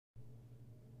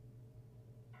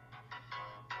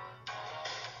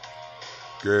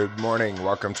Good morning.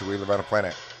 Welcome to We Live on a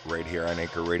Planet, right here on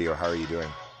Anchor Radio. How are you doing?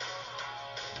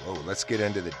 Whoa, let's get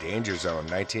into the Danger Zone.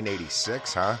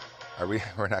 1986, huh? Are we?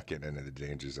 We're not getting into the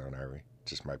Danger Zone, are we?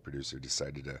 Just my producer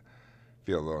decided to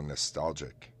feel a little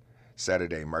nostalgic.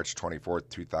 Saturday, March 24th,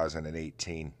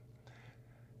 2018.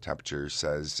 Temperature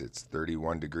says it's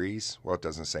 31 degrees. Well, it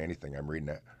doesn't say anything. I'm reading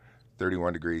it.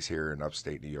 31 degrees here in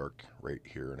upstate New York, right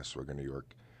here in Oswego, New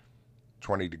York.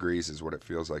 20 degrees is what it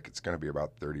feels like. It's going to be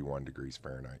about 31 degrees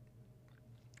Fahrenheit.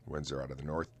 Winds are out of the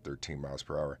north, 13 miles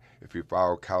per hour. If you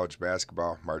follow college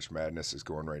basketball, March Madness is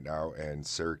going right now, and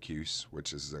Syracuse,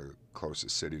 which is the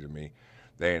closest city to me,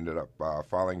 they ended up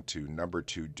falling to number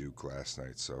 2 Duke last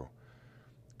night. So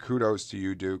kudos to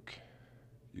you, Duke.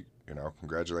 You know,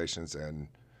 congratulations, and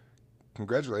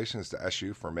congratulations to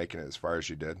SU for making it as far as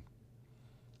you did.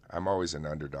 I'm always an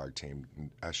underdog team.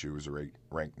 SU was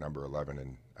ranked number 11,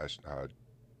 and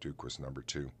Duke was number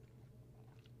 2.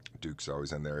 Duke's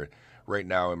always in there. Right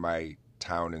now in my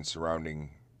town and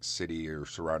surrounding city or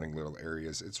surrounding little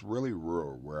areas, it's really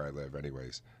rural where I live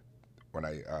anyways.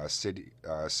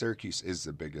 Syracuse is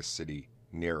the biggest city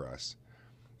near us,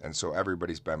 and so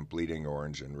everybody's been bleeding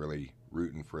orange and really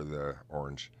rooting for the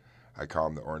orange. I call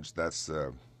them the orange. That's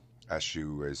the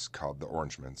SU is called the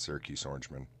Orangemen, Syracuse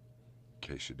Orangemen. In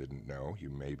case you didn't know,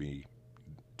 you maybe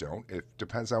don't. It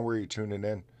depends on where you're tuning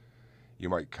in. You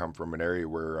might come from an area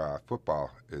where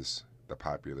football is the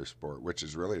popular sport, which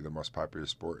is really the most popular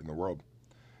sport in the world.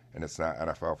 And it's not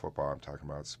NFL football I'm talking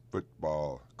about. It's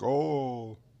football.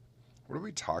 Goal. What are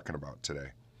we talking about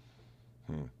today?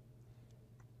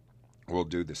 We'll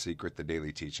do The Secret, the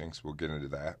daily teachings. We'll get into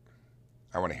that.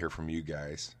 I want to hear from you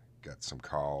guys. Got some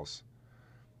calls.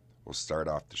 We'll start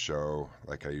off the show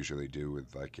like I usually do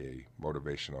with like a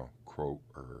motivational quote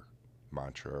or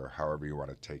mantra or however you want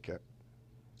to take it.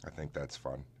 I think that's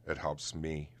fun. It helps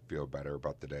me feel better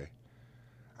about the day.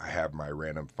 I have my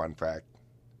random fun fact,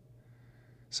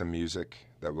 some music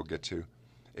that we'll get to.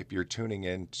 If you're tuning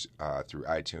in through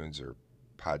iTunes or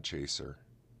Podchaser,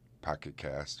 Pocket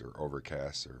Cast or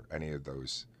Overcast or any of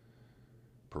those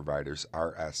providers,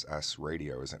 RSS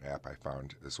Radio is an app I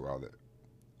found as well that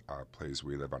plays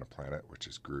We Live on a Planet, which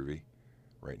is groovy,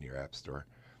 right in your app store.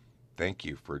 Thank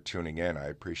you for tuning in. I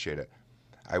appreciate it.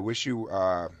 I wish you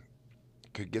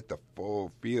could get the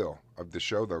full feel of the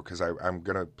show, though, because I'm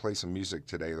going to play some music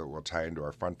today that will tie into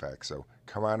our fun facts. So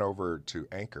come on over to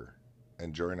Anchor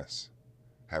and join us.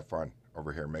 Have fun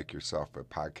over here. Make yourself a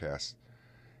podcast.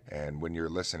 And when you're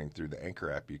listening through the Anchor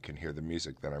app, you can hear the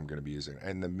music that I'm going to be using.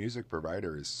 And the music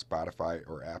provider is Spotify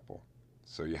or Apple.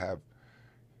 So you have,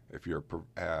 if you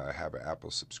have an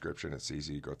Apple subscription, it's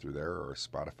easy to go through there, or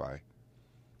Spotify.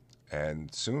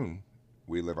 And soon,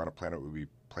 We Live on a Planet will be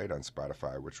played on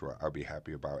Spotify, which I'll be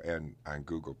happy about, and on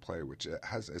Google Play, which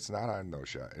it's not on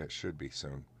those yet, and it should be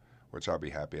soon, which I'll be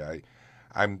happy.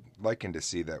 I'm liking to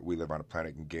see that We Live on a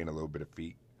Planet can gain a little bit of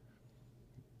feet,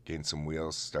 gain some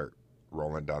wheels, start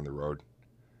rolling down the road,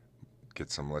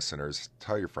 get some listeners.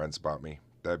 Tell your friends about me.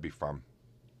 That'd be fun.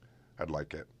 I'd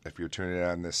like it. If you're tuning in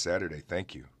on this Saturday,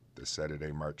 thank you. This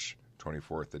Saturday, March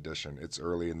 24th edition. It's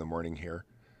early in the morning here.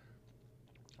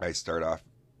 I start off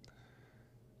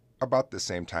about the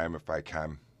same time if I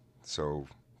can. So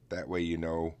that way you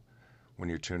know when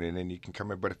you're tuning in, you can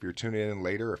come in. But if you're tuning in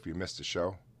later, if you missed a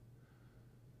show,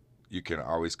 you can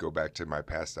always go back to my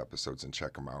past episodes and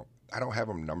check them out. I don't have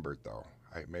them numbered, though.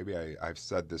 I've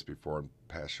said this before in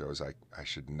past shows. I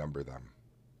should number them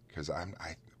because I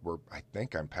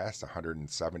think I'm past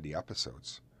 170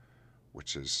 episodes,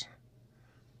 which is,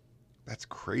 that's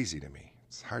crazy to me.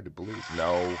 It's hard to believe.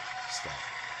 No, stop.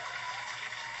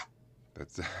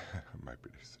 That's my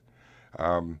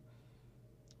producer.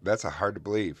 That's a hard to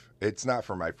believe. It's not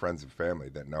for my friends and family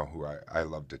that know who I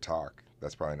love to talk.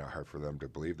 That's probably not hard for them to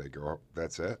believe. They go, oh,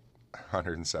 that's it?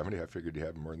 170? I figured you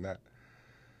had more than that.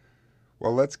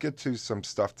 Well, let's get to some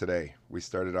stuff today. We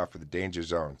started off with the Danger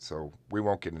Zone, so we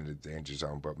won't get into the Danger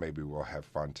Zone, but maybe we'll have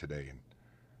fun today and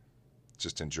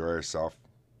just enjoy ourselves,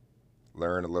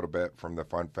 learn a little bit from the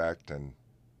fun fact, and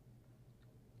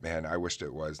man, I wished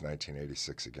it was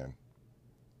 1986 again.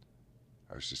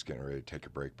 I was just getting ready to take a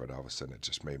break, but all of a sudden it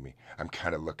just made me, I'm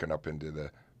kind of looking up into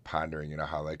the pondering, you know,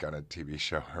 how like on a TV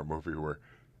show or movie where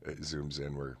it zooms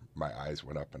in, where my eyes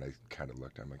went up and I kind of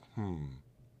looked, I'm like,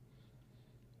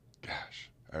 gosh,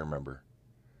 I remember.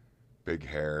 Big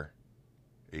hair,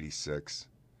 86,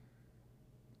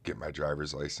 get my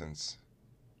driver's license,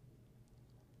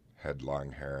 had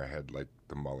long hair, I had like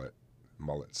the mullet.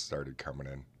 Mullet started coming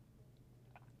in.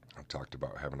 I've talked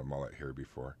about having a mullet here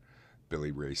before.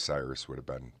 Billy Ray Cyrus would have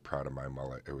been proud of my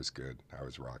mullet. It was good. I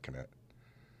was rocking it.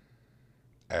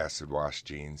 Acid wash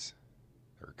jeans.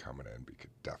 They were coming in because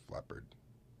Def Leppard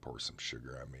pour some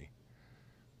sugar on me.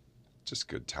 Just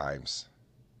good times.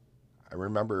 I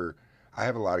remember, I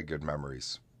have a lot of good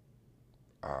memories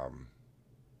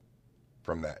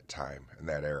from that time and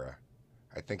that era.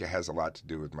 I think it has a lot to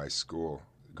do with my school,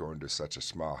 going to such a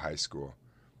small high school.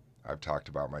 I've talked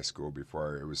about my school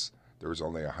before. There was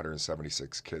only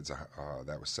 176 kids.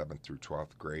 That was 7th through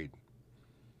 12th grade.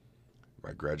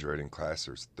 My graduating class,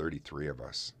 there was 33 of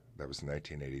us. That was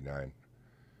 1989.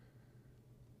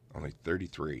 Only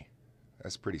 33.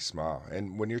 That's pretty small.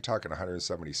 And when you're talking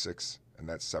 176, and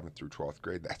that's 7th through 12th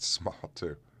grade, that's small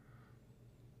too.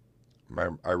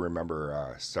 I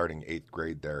remember starting 8th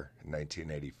grade there in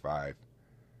 1985.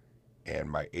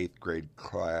 And my 8th grade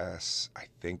class, I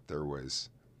think there was,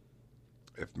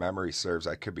 if memory serves,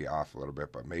 I could be off a little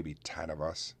bit, but maybe 10 of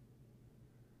us.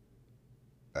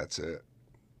 That's it.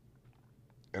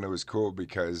 And it was cool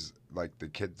because, like, the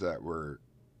kids that were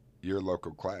your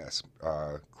local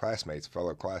classmates,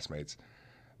 fellow classmates,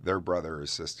 their brother or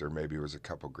sister maybe was a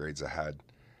couple grades ahead.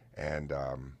 And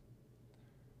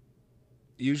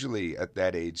usually at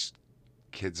that age,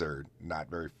 kids are not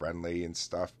very friendly and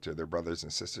stuff to their brothers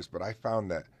and sisters. But I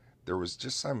found that there was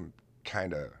just some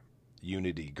kind of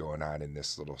unity going on in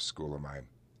this little school of mine.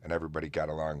 And everybody got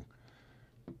along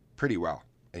pretty well,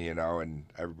 and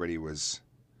everybody was...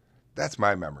 That's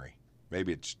my memory.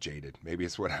 Maybe it's jaded. Maybe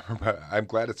it's whatever, but I'm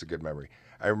glad it's a good memory.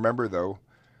 I remember, though,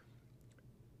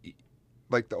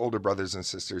 like the older brothers and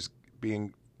sisters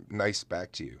being nice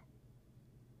back to you,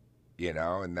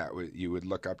 and that you would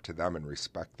look up to them and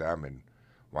respect them and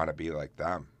want to be like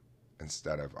them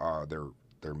instead of, oh,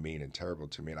 they're mean and terrible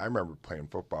to me. And I remember playing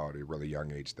football at a really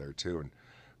young age there, too, and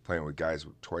playing with guys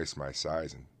twice my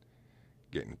size and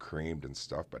getting creamed and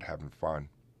stuff, but having fun,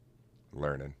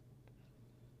 learning.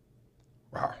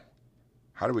 Wow.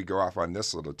 How do we go off on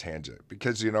this little tangent?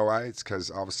 Because you know why? It's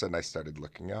because all of a sudden I started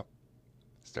looking up.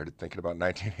 Started thinking about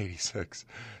 1986.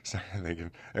 Started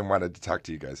thinking and wanted to talk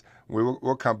to you guys.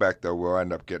 We'll come back, though. We'll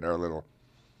end up getting our little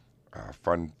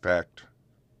fun fact,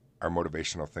 our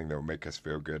motivational thing that will make us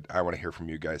feel good. I want to hear from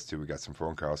you guys, too. We got some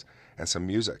phone calls and some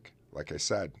music. Like I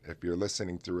said, if you're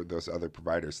listening through those other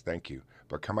providers, thank you.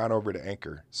 But come on over to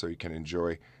Anchor so you can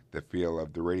enjoy the feel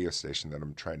of the radio station that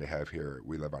I'm trying to have here at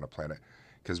We Live on a Planet.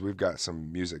 Because we've got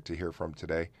some music to hear from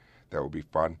today that will be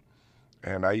fun.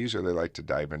 And I usually like to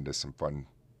dive into some fun,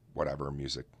 whatever,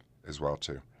 music as well,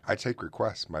 too. I take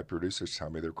requests. My producers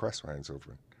tell me the request line's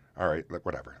open. All right,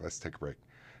 whatever. Let's take a break.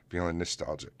 Feeling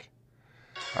nostalgic.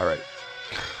 All right.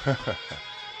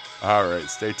 All right,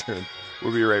 stay tuned.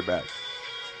 We'll be right back.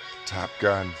 Top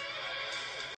Gun.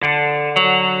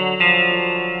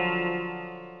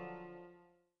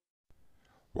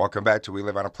 Welcome back to We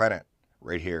Live on a Planet.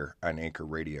 Right here on Anchor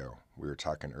Radio. We were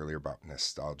talking earlier about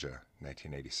nostalgia,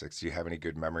 1986. Do you have any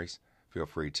good memories? Feel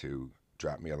free to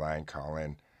drop me a line, call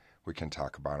in. We can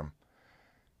talk about them.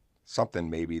 Something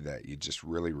maybe that you just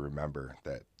really remember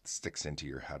that sticks into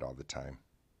your head all the time.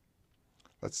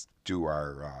 Let's do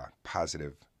our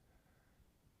positive,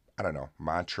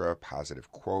 mantra,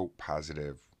 positive quote,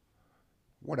 positive,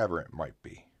 whatever it might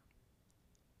be.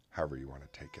 However you want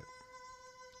to take it.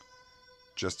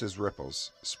 Just as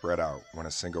ripples spread out when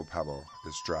a single pebble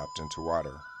is dropped into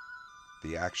water,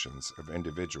 the actions of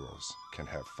individuals can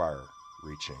have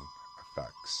far-reaching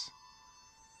effects.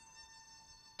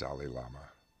 Dalai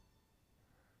Lama.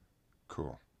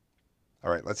 Cool.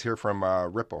 All right, let's hear from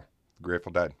Ripple,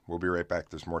 Grateful Dead. We'll be right back.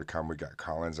 There's more to come. We got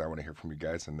Collins. I want to hear from you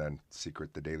guys, and then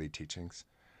Secret, the Daily Teachings.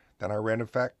 Then our random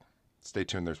fact. Stay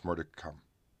tuned. There's more to come.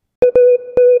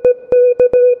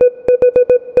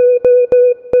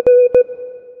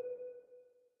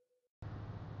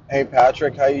 Hey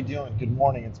Patrick, how you doing? Good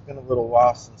morning. It's been a little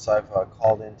while since I've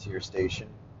called into your station,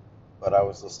 but I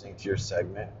was listening to your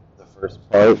segment, the first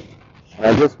part, and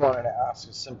I just wanted to ask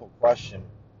a simple question.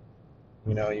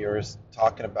 You were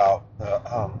talking about the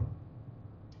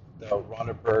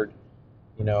Rhonda Byrne.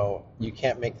 You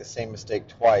can't make the same mistake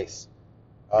twice.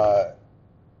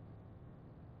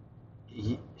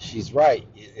 She's right.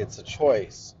 It's a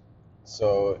choice.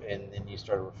 So, and then you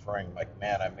started referring like,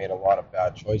 man, I made a lot of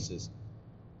bad choices.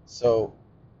 So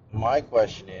my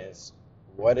question is,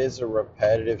 what is a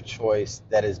repetitive choice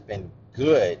that has been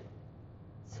good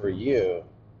for you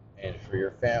and for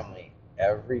your family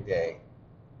every day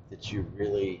that you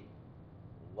really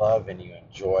love and you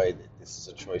enjoy, that this is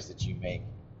a choice that you make?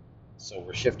 So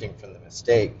we're shifting from the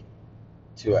mistake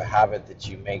to a habit that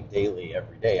you make daily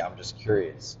every day. I'm just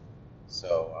curious.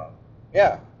 So,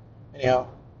 yeah. Anyhow,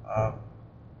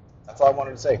 that's all I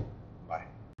wanted to say. Bye.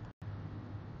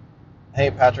 Hey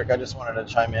Patrick, I just wanted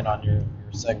to chime in on your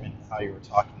segment, how you were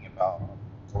talking about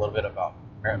a little bit about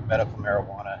medical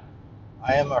marijuana.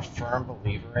 I am a firm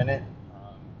believer in it.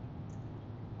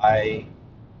 I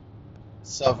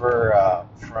suffer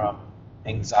from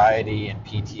anxiety and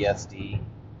PTSD,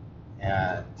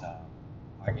 and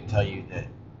I can tell you that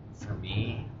for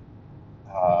me,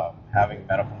 having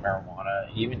medical marijuana,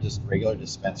 even just regular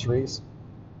dispensaries,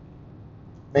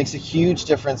 makes a huge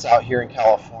difference out here in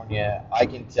California. I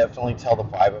can definitely tell the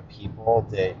vibe of people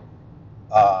that,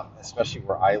 especially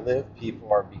where I live,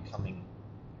 people are becoming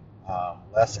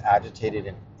less agitated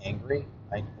and angry,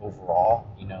 like overall,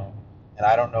 And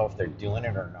I don't know if they're doing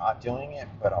it or not doing it,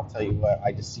 but I'll tell you what,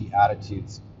 I just see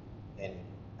attitudes, and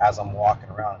as I'm walking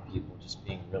around, people just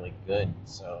being really good.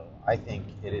 So I think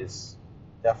it is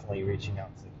definitely reaching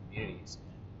out to the communities.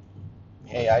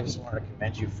 Hey, I just wanted to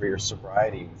commend you for your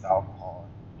sobriety with alcohol,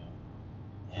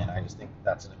 and I just think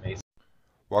that's an amazing.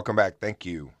 Welcome back. Thank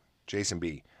you, Jason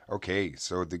B. Okay,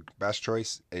 so the best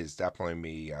choice is definitely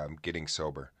me getting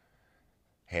sober.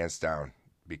 Hands down,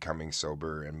 becoming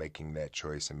sober and making that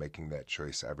choice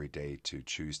every day to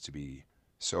choose to be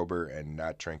sober and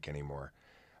not drink anymore.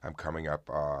 I'm coming up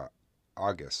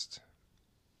August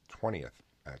 20th,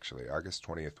 actually. August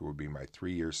 20th will be my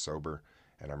 3 years sober,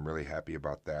 and I'm really happy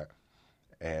about that.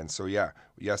 And so, yeah,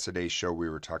 yesterday's show we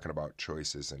were talking about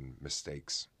choices and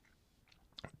mistakes.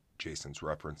 Jason's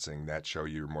referencing that show.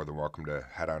 You're more than welcome to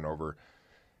head on over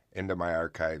into my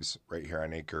archives right here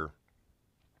on Anchor,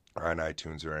 or on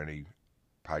iTunes, or any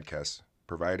podcast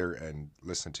provider, and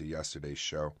listen to yesterday's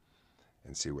show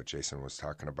and see what Jason was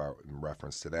talking about in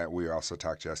reference to that. We also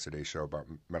talked yesterday's show about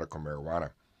medical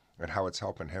marijuana and how it's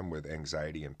helping him with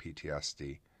anxiety and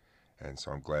PTSD. And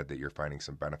so I'm glad that you're finding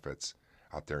some benefits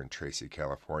out there in Tracy,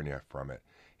 California from it.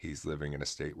 He's living in a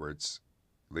state where it's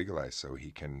legalized, so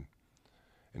he can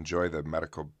enjoy the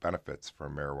medical benefits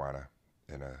from marijuana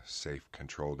in a safe,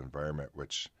 controlled environment,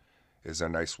 which is a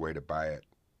nice way to buy it.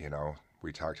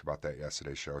 We talked about that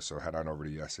yesterday's show, so head on over to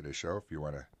yesterday's show if you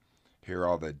want to hear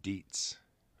all the deets,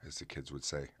 as the kids would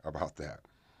say, about that.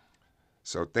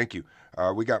 So thank you.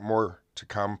 We got more to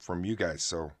come from you guys,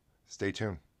 so stay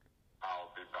tuned.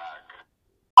 I'll be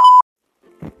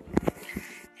back.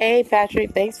 Hey,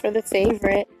 Patrick, thanks for the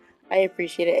favorite. I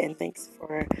appreciate it, and thanks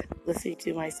for listening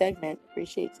to my segment.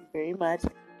 Appreciate you very much,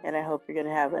 and I hope you're going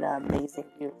to have an amazing,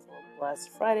 beautiful,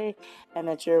 blessed Friday, and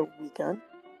that your weekend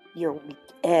will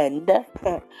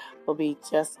be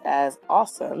just as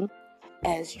awesome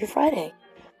as your Friday.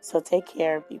 So take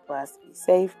care, be blessed, be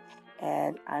safe,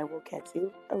 and I will catch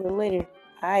you a little later.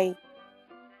 Bye.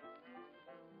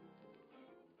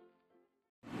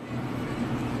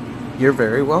 You're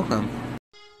very welcome.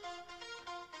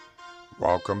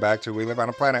 Welcome back to We Live on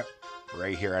a Planet,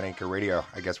 right here on Anchor Radio.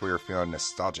 I guess we were feeling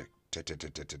nostalgic.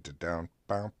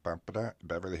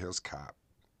 Beverly Hills Cop.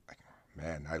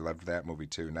 Man, I loved that movie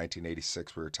too.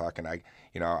 1986, we were talking.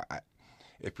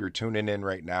 If you're tuning in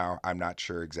right now, I'm not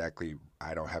sure exactly.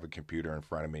 I don't have a computer in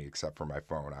front of me except for my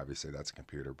phone. Obviously, that's a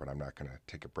computer, but I'm not going to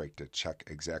take a break to check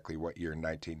exactly what year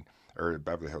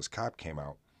Beverly Hills Cop came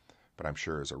out. But I'm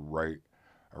sure it was right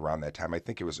around that time. I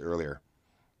think it was earlier,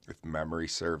 if memory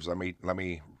serves. Let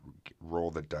me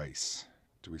roll the dice.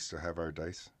 Do we still have our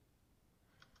dice?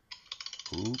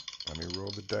 Ooh, let me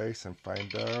roll the dice and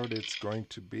find out. It's going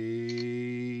to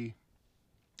be,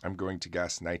 I'm going to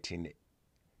guess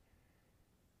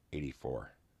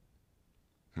 1984.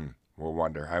 We'll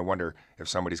wonder. I wonder if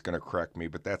somebody's going to correct me,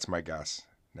 but that's my guess.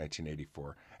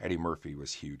 1984. Eddie Murphy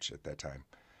was huge at that time.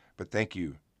 But thank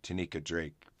you, Tanika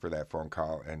Drake, for that phone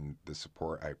call and the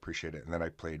support. I appreciate it. And then I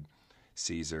played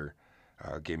Caesar.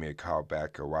 Gave me a call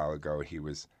back a while ago.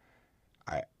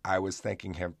 I was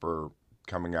thanking him for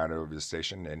coming on over the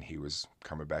station, and he was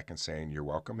coming back and saying you're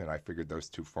welcome, and I figured those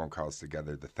two phone calls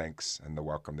together, the thanks and the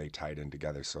welcome, they tied in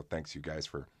together. So thanks you guys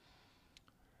for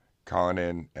calling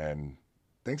in, and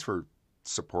thanks for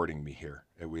supporting me here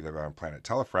at We Live on a Planet.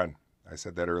 Tell a friend. I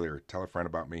said that earlier. Tell a friend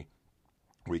about me.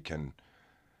 We can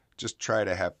just try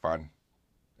to have fun,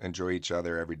 enjoy each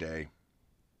other every day,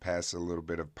 pass a little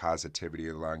bit of positivity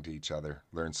along to each other,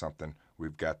 learn something.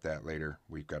 We've got that later.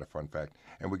 We've got a fun fact.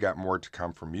 And we got more to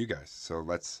come from you guys. So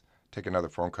let's take another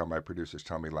phone call. My producer's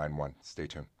telling me line 1. Stay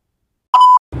tuned.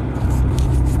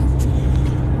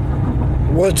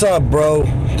 What's up, bro?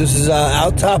 This is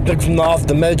Out Topic from the Off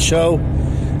the Med Show.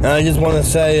 And I just want to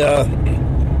say,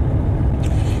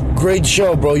 great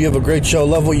show, bro. You have a great show.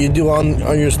 Love what you do on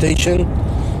your station.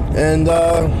 And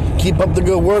keep up the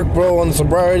good work, bro, on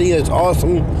sobriety. It's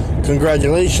awesome.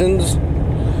 Congratulations.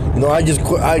 I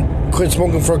quit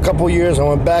smoking for a couple years. I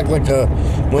went back like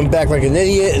an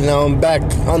idiot, and now I'm back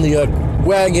on the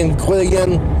wagon, quit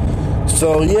again.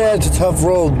 So yeah, it's a tough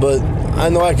road, but I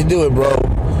know I can do it, bro.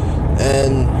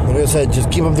 And like I said,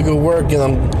 just keep up the good work.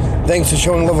 And thanks for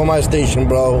showing love on my station,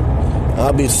 bro.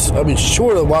 I'll be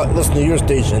sure to listen to your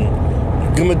station.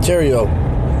 Good material.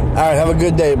 All right, have a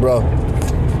good day, bro.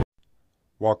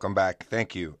 Welcome back.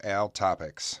 Thank you, Al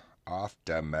Topics, Off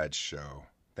the Med Show.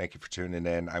 Thank you for tuning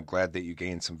in. I'm glad that you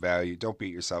gained some value. Don't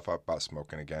beat yourself up about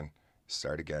smoking again.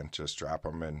 Start again. Just drop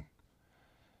them and...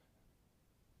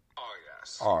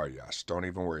 Oh, yes. Don't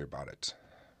even worry about it.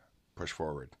 Push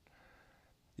forward.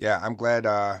 Yeah, I'm glad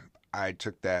I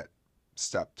took that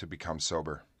step to become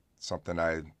sober.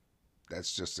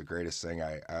 That's just the greatest thing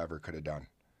I ever could have done.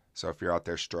 So if you're out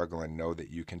there struggling, know that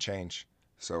you can change.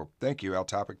 So thank you, Al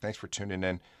Topic. Thanks for tuning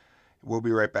in. We'll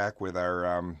be right back with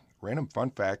our random fun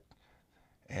fact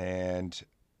and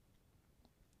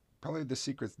probably the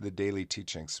secrets of the daily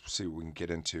teachings. See what we can get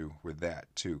into with that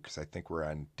too, because I think we're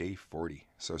on day 40.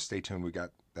 So stay tuned. We got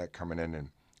that coming in. And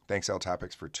thanks, L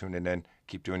Topics, for tuning in.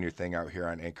 Keep doing your thing out here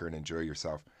on Anchor and enjoy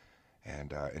yourself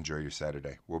and enjoy your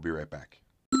Saturday. We'll be right back.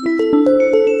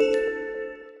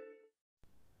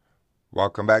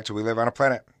 Welcome back to We Live on a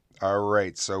Planet. All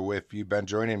right. So if you've been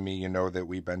joining me, you know that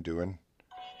we've been doing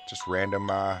just random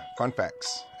fun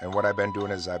facts. And what I've been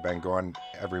doing is I've been going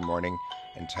every morning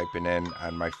and typing in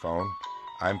on my phone,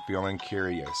 I'm feeling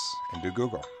curious, into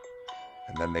Google.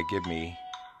 And then they give me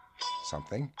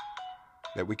something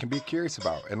that we can be curious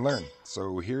about and learn.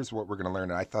 So here's what we're going to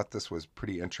learn. And I thought this was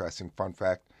pretty interesting fun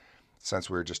fact. Since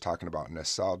we were just talking about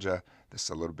nostalgia, this is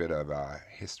a little bit of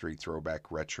history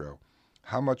throwback retro.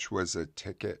 How much was a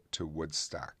ticket to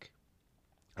Woodstock?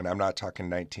 And I'm not talking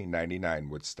 1999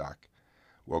 Woodstock.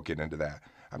 We'll get into that.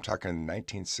 I'm talking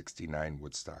 1969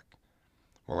 Woodstock.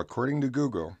 Well, according to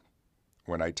Google,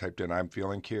 when I typed in I'm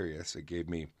feeling curious, it gave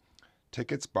me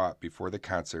tickets bought before the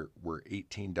concert were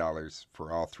 $18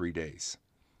 for all 3 days.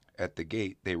 At the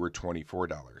gate, they were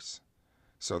 $24.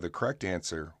 So the correct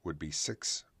answer would be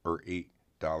 $6 or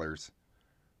 $8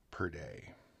 per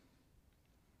day.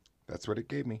 That's what it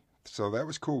gave me. So that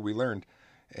was cool. We learned.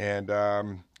 And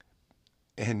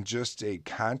just our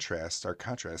contrast,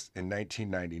 in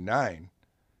 1999,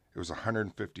 it was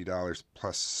 $150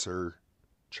 plus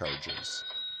surcharges.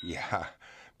 Yeah,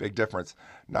 big difference.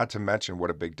 Not to mention what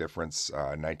a big difference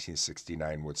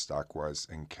 1969 Woodstock was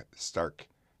in stark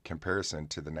comparison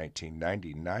to the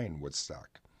 1999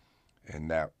 Woodstock. And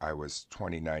that I was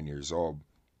 29 years old.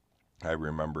 I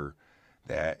remember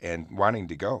that and wanting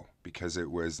to go because it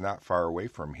was not far away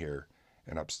from here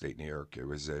in upstate New York. It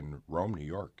was in Rome, New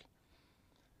York.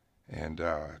 And,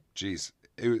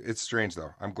 it's strange,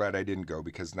 though. I'm glad I didn't go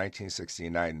because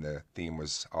 1969, the theme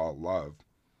was all love.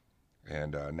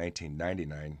 And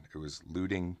 1999, it was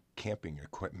looting camping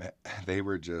equipment. It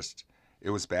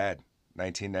was bad.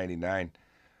 1999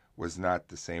 was not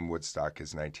the same Woodstock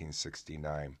as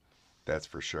 1969. That's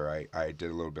for sure. I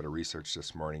did a little bit of research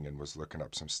this morning and was looking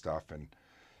up some stuff. And,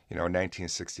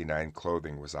 1969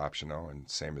 clothing was optional and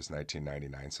same as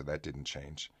 1999, so that didn't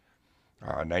change.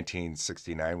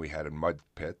 1969, we had mud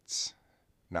pits.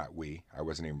 Not we. I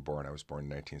wasn't even born. I was born in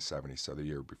 1970, so the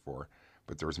year before.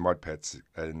 But there was mud pits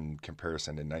in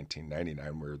comparison to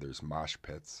 1999 where there's mosh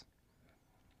pits.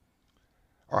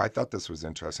 Oh, I thought this was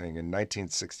interesting. In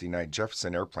 1969,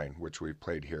 Jefferson Airplane, which we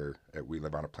played here at We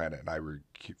Live on a Planet, and I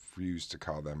refuse to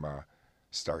call them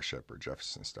Starship or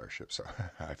Jefferson Starship, so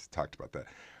I've talked about that.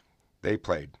 They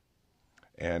played.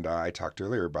 And I talked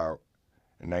earlier about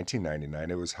in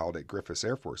 1999, it was held at Griffiss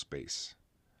Air Force Base,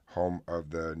 home of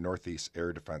the Northeast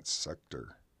Air Defense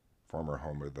Sector, former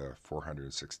home of the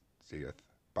 460th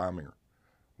Bombing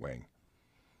Wing.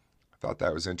 I thought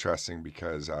that was interesting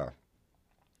because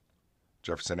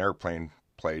Jefferson Airplane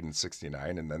played in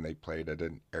 69, and then they played at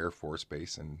an Air Force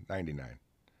base in 99.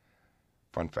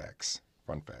 Fun facts.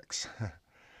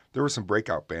 There were some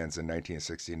breakout bands in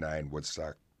 1969,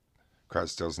 Woodstock, Crosby,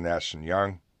 Stills, Nash and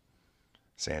Young,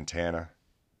 Santana,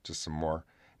 just some more.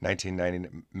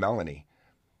 1990, Melanie.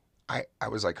 I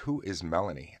was like, who is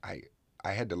Melanie? I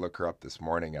had to look her up this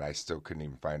morning, and I still couldn't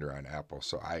even find her on Apple.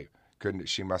 So I couldn't.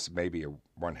 She must maybe a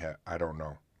one hit. I don't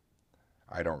know.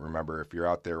 I don't remember. If you're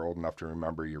out there old enough to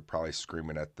remember, you're probably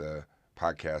screaming at the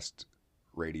podcast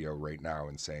radio right now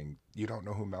and saying, you don't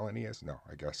know who Melanie is? No,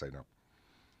 I guess I don't.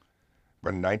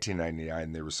 But in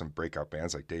 1999, there were some breakout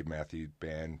bands like Dave Matthews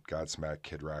Band, Godsmack,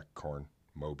 Kid Rock, Korn,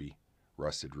 Moby,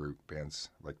 Rusted Root, bands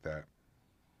like that.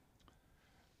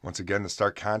 Once again, the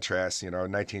stark contrast,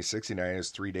 1969 is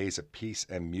 3 days of peace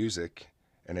and music.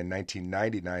 And in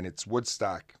 1999, it's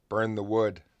Woodstock, burn the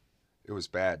wood. It was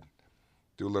bad.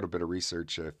 Do a little bit of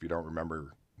research. If you don't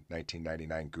remember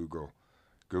 1999, Google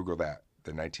that,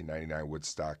 the 1999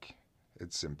 Woodstock.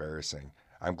 It's embarrassing.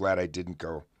 I'm glad I didn't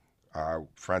go.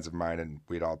 friends of mine, and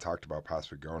we'd all talked about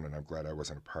possibly going, and I'm glad I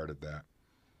wasn't a part of that.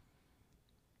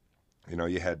 You know,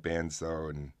 you had bands, though,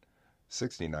 in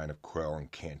 69 of Quill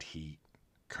and Canned Heat,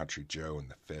 Country Joe and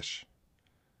the Fish.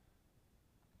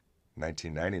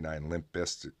 1999, Limp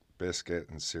Bizkit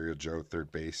and Serial Joe,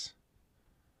 Third Base.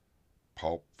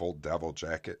 Pulp, Full Devil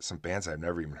Jacket. Some bands I've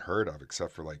never even heard of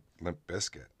except for, like, Limp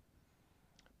Bizkit.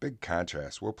 Big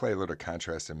contrast. We'll play a little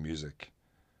contrast in music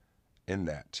in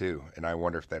that, too. And I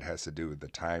wonder if that has to do with the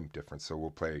time difference. So we'll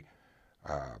play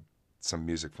some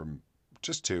music from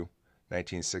just two.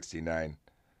 1969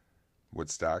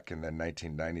 Woodstock, and then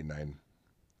 1999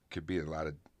 could be a lot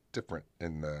of different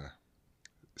in the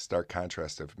stark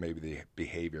contrast of maybe the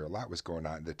behavior. A lot was going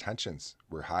on. The tensions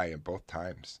were high in both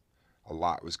times. A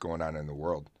lot was going on in the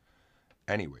world.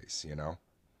 Anyways, you know,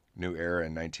 new era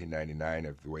in 1999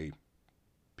 of the way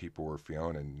people were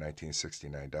feeling. In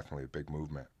 1969, definitely a big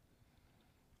movement.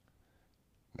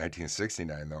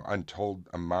 1969, though, untold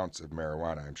amounts of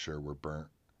marijuana, I'm sure, were burnt.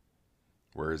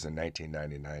 Whereas in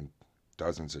 1999,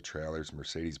 dozens of trailers,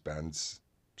 Mercedes-Benz,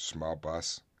 small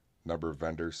bus, number of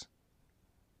vendors,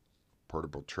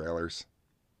 portable trailers,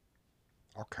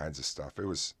 all kinds of stuff. It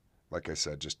was, like I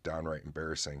said, just downright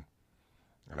embarrassing.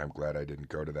 And I'm glad I didn't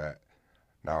go to that.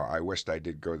 Now, I wished I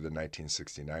did go to the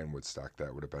 1969 Woodstock.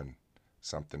 That would have been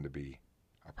something to be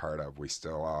a part of. We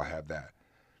still all have that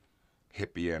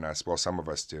hippie in us. Well, some of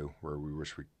us do, where we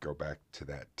wish we could go back to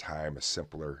that time, a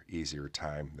simpler, easier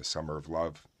time, the summer of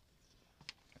love.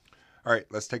 All right,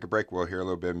 let's take a break. We'll hear a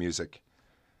little bit of music.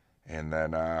 And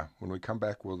then when we come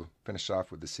back, we'll finish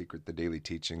off with The Secret, the daily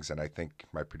teachings. And I think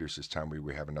my producers tell me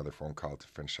we have another phone call to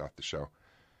finish off the show.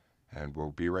 And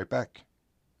we'll be right back.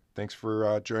 Thanks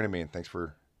for joining me, and thanks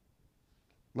for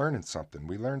learning something.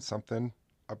 We learned something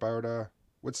about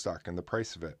Woodstock and the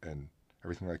price of it and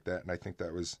everything like that. And I think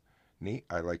that was neat.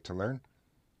 I like to learn.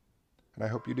 And I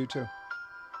hope you do too.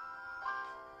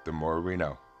 The more we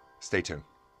know. Stay tuned.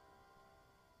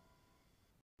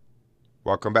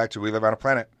 Welcome back to We Live on a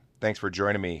Planet. Thanks for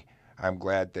joining me. I'm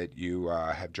glad that you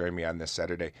have joined me on this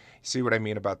Saturday. See what I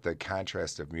mean about the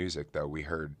contrast of music, though? We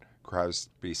heard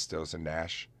Crosby, Stills, and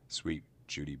Nash, Sweet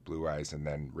Judy Blue Eyes, and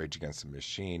then Rage Against the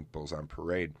Machine, Bulls on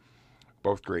Parade.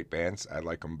 Both great bands. I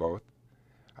like them both.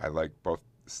 I like both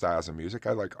styles of music.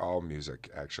 I like all music,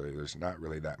 actually. There's not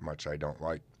really that much I don't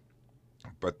like.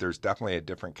 But there's definitely a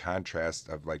different contrast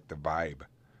of, like, the vibe.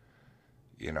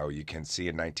 You know, you can see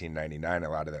in 1999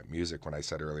 a lot of that music. When I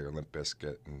said earlier Limp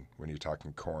Bizkit, and when you're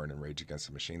talking Korn and Rage Against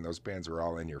the Machine, those bands were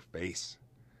all in your face.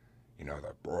 You know,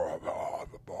 the blah, blah,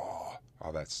 the blah,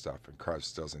 all that stuff. And Crosby,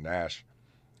 Stills, and Nash,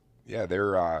 yeah, they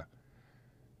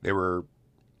were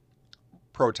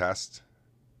protest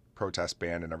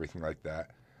band and everything like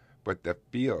that. But the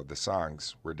feel, the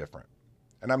songs were different.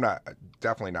 And I'm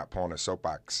definitely not pulling a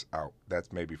soapbox out.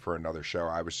 That's maybe for another show.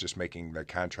 I was just making the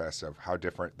contrast of how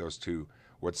different those two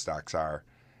Woodstocks are.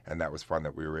 And that was fun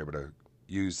that we were able to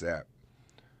use that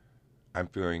I'm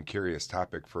feeling curious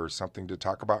topic for something to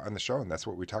talk about on the show. And that's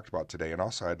what we talked about today. And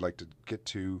also, I'd like to get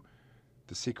to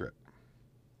The Secret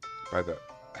by the...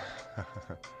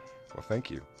 Well, thank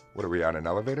you. What are we on, an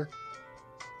elevator?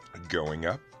 Going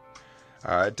up?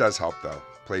 It does help, though.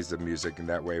 Plays the music, and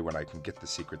that way when I can get The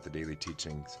Secret, the daily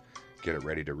teachings, get it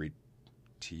ready to read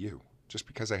to you. Just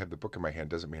because I have the book in my hand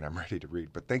doesn't mean I'm ready to read.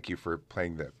 But thank you for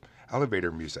playing the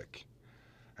elevator music.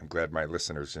 I'm glad my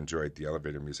listeners enjoyed the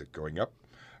elevator music going up.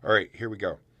 All right, here we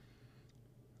go.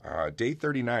 Day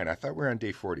 39. I thought we were on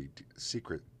day 40.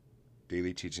 Secret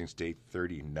daily teachings, day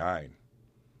 39.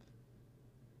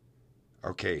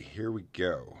 Okay, here we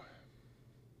go.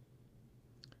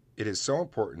 It is so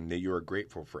important that you are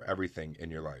grateful for everything in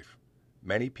your life.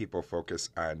 Many people focus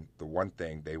on the one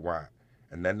thing they want,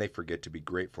 and then they forget to be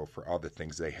grateful for all the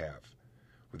things they have.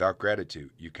 Without gratitude,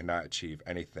 you cannot achieve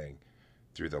anything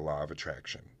through the law of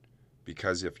attraction.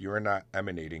 Because if you are not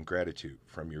emanating gratitude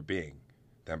from your being,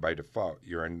 then by default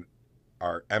you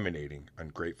are emanating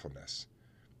ungratefulness.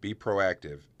 Be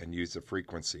proactive and use the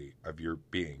frequency of your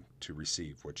being to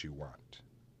receive what you want.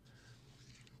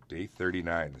 Day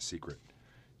 39, The Secret.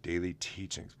 Daily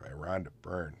Teachings by Rhonda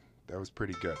Byrne. That was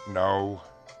pretty good. No.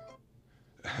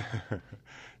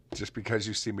 Just because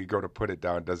you see me go to put it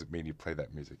down doesn't mean you play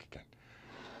that music again.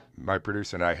 My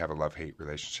producer and I have a love-hate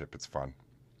relationship. It's fun.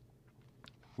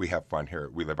 We have fun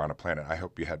here. We live on a planet. I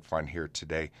hope you had fun here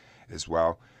today as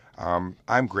well.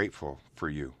 I'm grateful for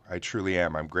you. I truly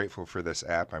am. I'm grateful for this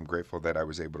app. I'm grateful that I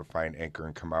was able to find Anchor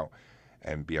and come out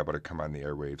and be able to come on the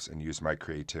airwaves and use my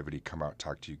creativity, come out,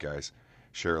 talk to you guys,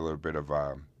 share a little bit of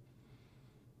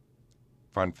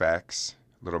fun facts,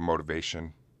 a little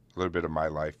motivation, a little bit of my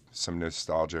life, some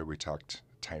nostalgia. We talked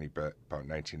tiny bit about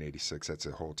 1986. That's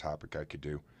a whole topic I could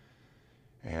do.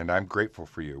 And I'm grateful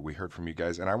for you. We heard from you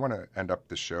guys. And I want to end up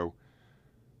the show.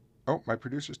 Oh, my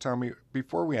producer's telling me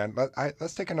before we end,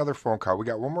 let's take another phone call. We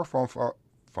got one more phone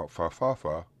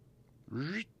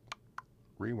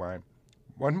rewind.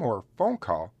 One more phone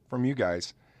call from you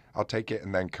guys. I'll take it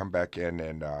and then come back in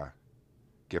and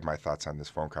give my thoughts on this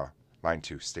phone call. Line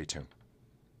 2, stay tuned.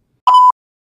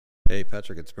 Hey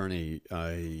Patrick, it's Bernie.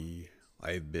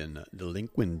 I've been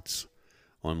delinquent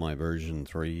on my version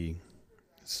 3,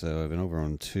 so I've been over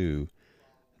on 2,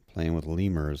 playing with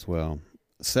Lemur as well.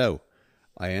 So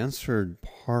I answered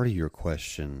part of your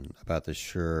question about the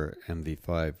Shure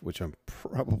MV5, which I'm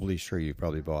probably sure you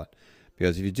probably bought,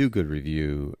 because if you do good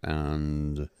review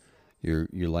and you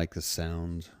like the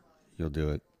sound, you'll do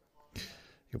it.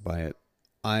 You'll buy it.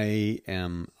 I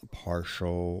am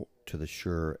partial to the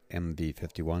Shure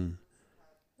MV51,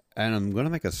 and I'm going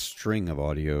to make a string of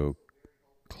audio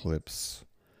clips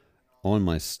on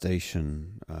my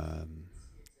station,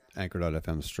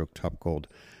 Anchor.fm Top Gold,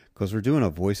 because we're doing a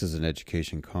Voices in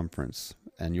Education conference,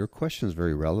 and your question is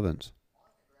very relevant.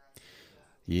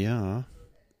 Yeah,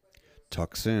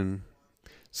 talk soon.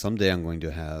 Someday I'm going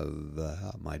to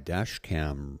have my dash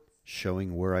cam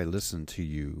showing where I listen to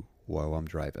you while I'm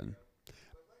driving.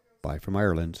 Bye from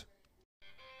Ireland.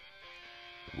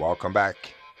 Welcome back.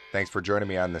 Thanks for joining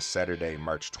me on this Saturday,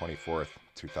 March 24th,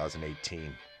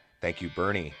 2018. Thank you,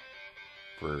 Bernie,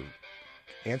 for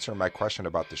answering my question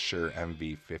about the Shure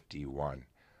MV51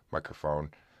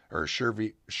 microphone, or Shure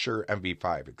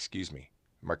MV5, excuse me,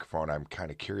 microphone. I'm kind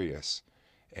of curious,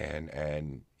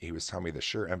 and he was telling me the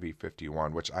Shure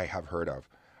MV51, which I have heard of.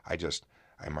 I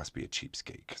must be a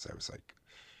cheapskate, because I was like,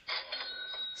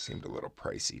 seemed a little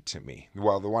pricey to me.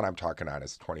 Well, the one I'm talking on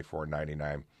is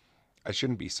 $24.99. I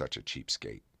shouldn't be such a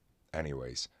cheapskate.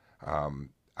 Anyways,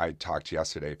 I talked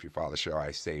yesterday, if you follow the show, I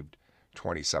saved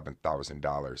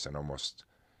 $27,000 in almost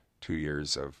 2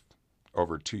 years,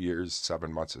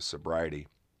 7 months of sobriety.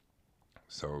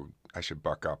 So I should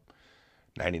buck up.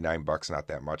 $99, not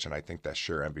that much, and I think that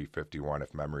Shure MV51,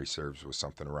 if memory serves, was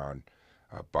something around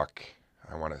 $1.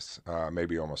 I want to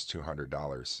maybe almost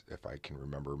 $200 if I can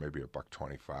remember, maybe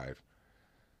 $125,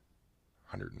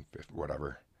 150,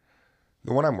 whatever.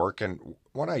 The one I'm working,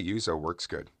 one I use, works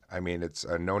good. I mean, it's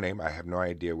a no name. I have no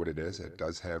idea what it is. It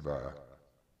does have a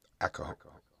echo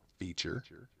feature,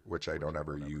 which I don't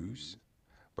ever use,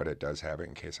 but it does have it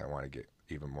in case I want to get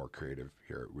even more creative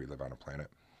here at We Live on a Planet.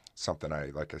 Something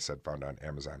I, like I said, found on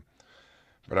Amazon.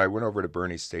 But I went over to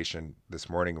Bernie's station this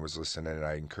morning and was listening, and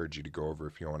I encourage you to go over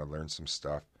if you want to learn some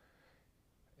stuff.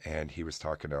 And he was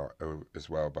talking as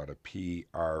well about a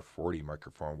PR40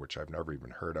 microphone, which I've never even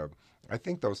heard of. I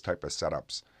think those type of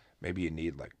setups, maybe you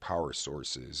need like power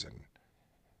sources, and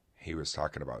he was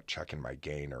talking about checking my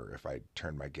gain, or if I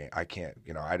turn my gain, I can't,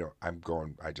 I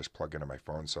just plug into my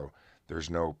phone, so it's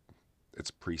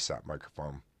a preset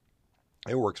microphone.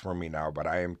 It works for me now, but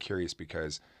I am curious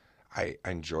because I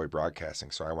enjoy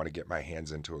broadcasting, so I want to get my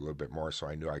hands into it a little bit more, so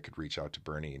I knew I could reach out to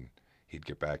Bernie and he'd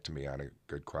get back to me on a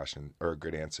good question, or a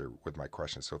good answer with my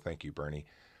question. So thank you, Bernie.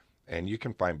 And you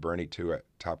can find Bernie too at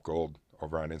Top Gold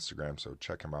over on Instagram, so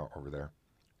check him out over there.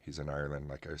 He's in Ireland,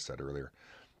 like I said earlier.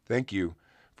 Thank you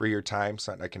for your time.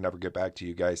 Something I can never get back to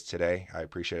you guys today. I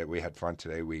appreciate it. We had fun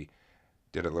today. We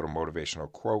did a little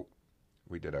motivational quote.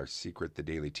 We did our Secret, the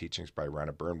Daily Teachings by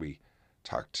Rhonda Byrne. We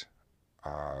talked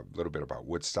a little bit about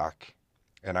Woodstock,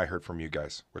 and I heard from you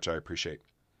guys, which I appreciate.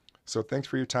 So thanks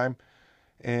for your time,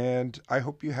 and I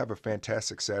hope you have a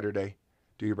fantastic Saturday.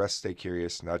 Do your best, stay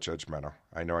curious, not judgmental.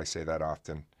 I know I say that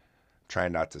often.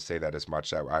 Trying not to say that as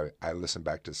much. I listened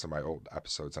back to some of my old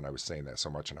episodes, and I was saying that so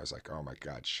much, and I was like, oh my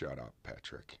God, shut up,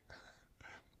 Patrick.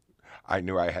 I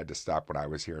knew I had to stop when I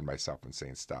was hearing myself and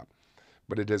saying stop.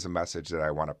 But it is a message that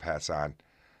I want to pass on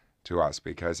to us,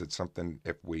 because it's something,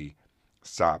 if we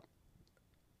stop,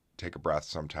 take a breath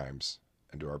sometimes,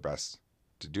 and do our best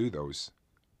to do those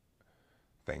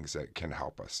things that can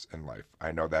help us in life.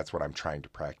 I know that's what I'm trying to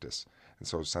practice. And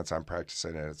so since I'm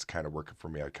practicing and it's kind of working for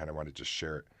me, I kind of want to just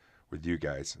share it with you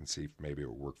guys and see if maybe it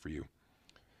will work for you.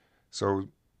 So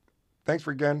thanks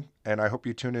for again, and I hope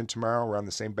you tune in tomorrow around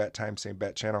the same bat time, same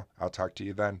bat channel. I'll talk to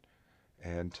you then.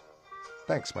 And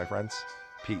thanks, my friends.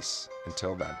 Peace.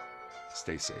 Until then,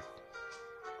 stay safe.